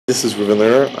This is Ruben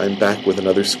Lerner. I'm back with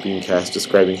another screencast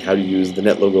describing how to use the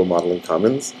NetLogo Modeling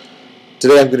Commons.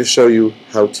 Today I'm going to show you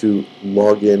how to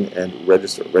log in and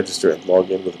register and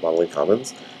log in with Modeling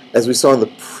Commons. As we saw in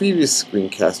the previous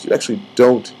screencast, you actually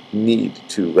don't need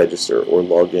to register or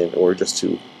log in or just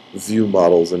to view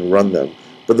models and run them.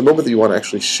 But the moment that you want to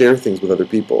actually share things with other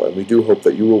people, and we do hope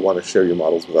that you will want to share your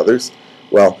models with others,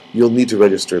 well, you'll need to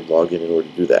register and log in order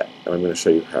to do that. And I'm going to show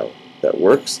you how that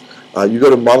works. You go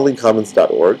to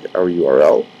modelingcommons.org, our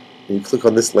URL, and you click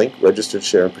on this link, register,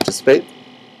 share, and participate.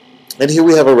 And here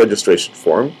we have a registration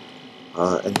form.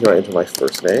 And here I enter my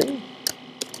first name,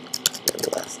 my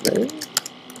last name,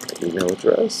 my email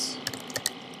address.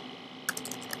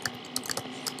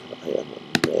 I am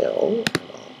a male.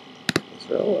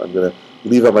 I'm going to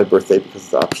leave out my birthday because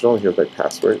it's optional. Here's my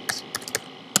password.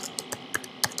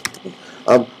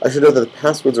 I should note that the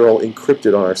passwords are all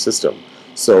encrypted on our system.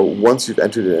 So once you've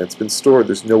entered it and it's been stored,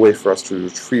 there's no way for us to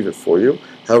retrieve it for you.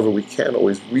 However, we can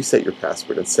always reset your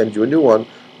password and send you a new one,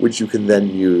 which you can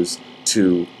then use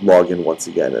to log in once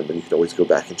again, and then you can always go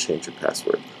back and change your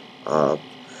password.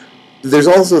 There's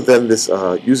also then this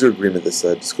user agreement, this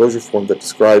disclosure form that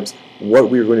describes what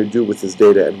we're going to do with this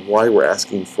data and why we're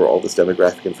asking for all this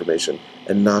demographic information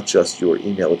and not just your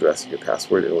email address and your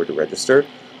password in order to register.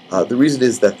 The reason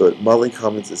is that the Modeling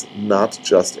Commons is not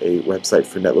just a website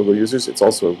for NetLogo users, it's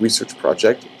also a research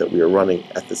project that we are running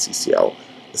at the CCL,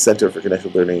 the Center for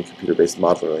Connected Learning and Computer-Based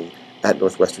Modeling at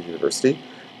Northwestern University.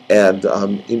 And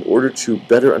in order to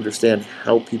better understand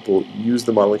how people use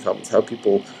the Modeling Commons, how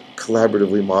people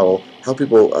collaboratively model, how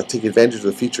people take advantage of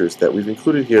the features that we've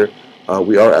included here,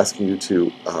 we are asking you to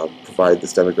provide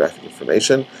this demographic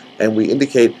information, and we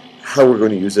indicate how we're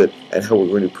going to use it and how we're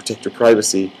going to protect your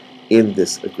privacy in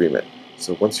this agreement.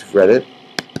 So once you've read it,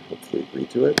 hopefully agree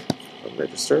to it, and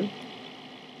register.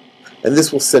 And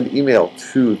this will send email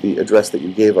to the address that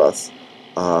you gave us,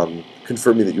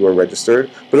 confirming that you are registered,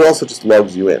 but it also just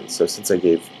logs you in. So since I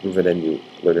gave Ruben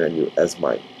Lerner NU as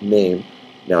my name,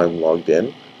 now I'm logged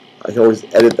in. I can always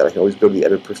edit that. I can always go to the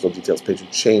Edit Personal Details page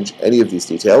and change any of these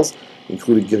details,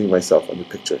 including giving myself a new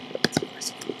picture. Let's give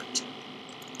myself a new picture.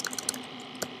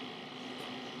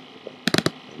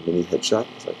 Mini headshot,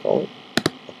 as I call it.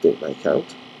 Update my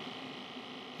account.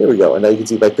 Here we go, and now you can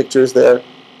see my picture is there,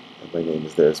 and my name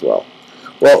is there as well.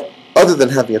 Well, other than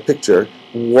having a picture,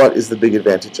 what is the big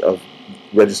advantage of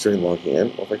registering and logging in?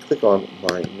 Well, if I click on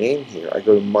my name here, I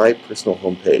go to my personal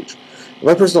homepage.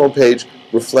 My personal homepage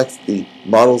reflects the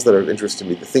models that are of interest to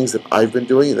me, the things that I've been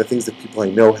doing, and the things that people I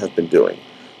know have been doing.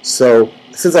 So,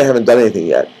 since I haven't done anything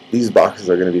yet, these boxes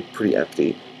are going to be pretty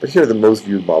empty. But here are the most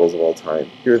viewed models of all time.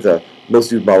 Here are the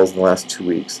most viewed models in the last 2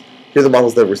 weeks. Here are the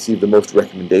models that have received the most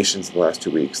recommendations in the last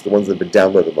 2 weeks, the ones that have been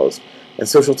downloaded the most. And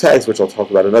social tags, which I'll talk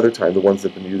about another time, the ones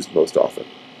that have been used most often.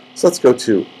 So let's go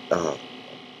to the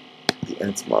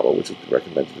ANTS model, which has been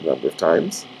recommended a number of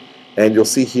times. And you'll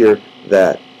see here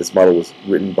that this model was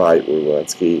written by Uri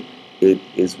Walensky. It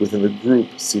is within the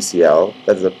group CCL.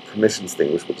 That is a permissions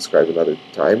thing, which we'll describe another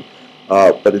time.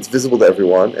 But it's visible to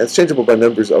everyone, and it's changeable by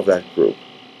members of that group.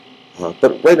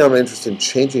 But right now I'm not interested in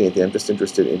changing anything. I'm just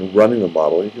interested in running the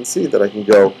model. And you can see that I can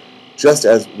go, just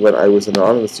as when I was an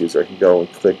anonymous user, I can go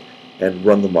and click and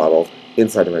run the model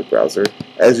inside of my browser.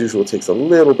 As usual, it takes a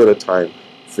little bit of time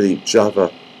for the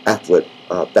Java applet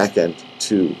backend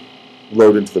to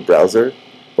load into the browser.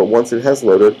 But once it has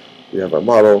loaded, we have our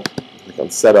model. Click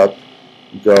on Setup,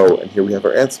 go, and here we have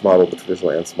our ANTS model, the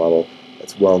traditional ANTS model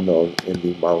that's well known in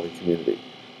the modeling community.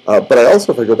 But I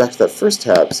also, if I go back to that first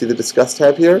tab, see the Discuss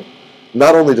tab here?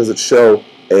 Not only does it show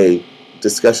a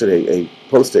discussion, a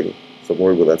posting from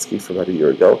Uri Walensky from about a year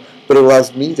ago, but it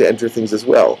allows me to enter things as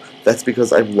well. That's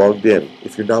because I'm logged in.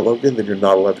 If you're not logged in, then you're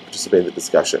not allowed to participate in the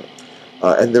discussion.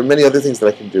 And there are many other things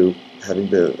that I can do having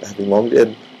logged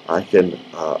in. I can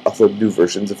upload new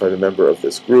versions if I'm a member of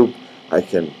this group. I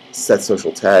can set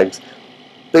social tags.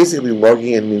 Basically,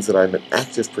 logging in means that I'm an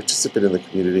active participant in the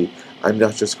community. I'm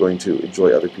not just going to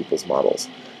enjoy other people's models.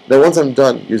 Now, once I'm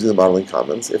done using the Modeling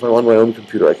Commons, if I'm on my own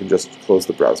computer, I can just close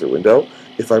the browser window.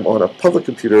 If I'm on a public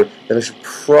computer, then I should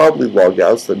probably log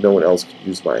out so that no one else can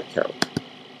use my account.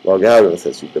 Log out, and it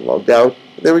says you've been logged out.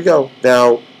 And there we go.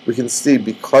 Now, we can see,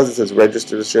 because it says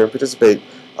register to share and participate,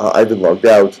 I've been logged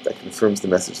out. That confirms the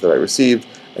message that I received,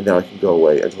 and now I can go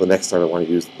away until the next time I want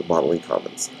to use the Modeling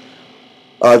Commons.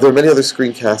 There are many other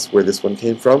screencasts where this one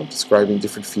came from, describing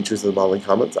different features of the Modeling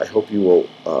Commons. I hope you will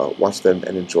watch them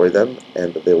and enjoy them,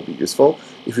 and that they will be useful.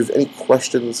 If you have any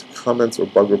questions, comments, or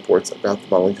bug reports about the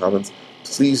Modeling Commons,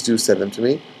 please do send them to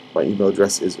me. My email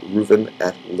address is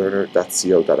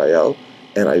ruven@lerner.co.il,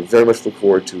 and I very much look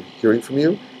forward to hearing from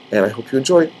you, and I hope you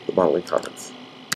enjoy the Modeling Commons.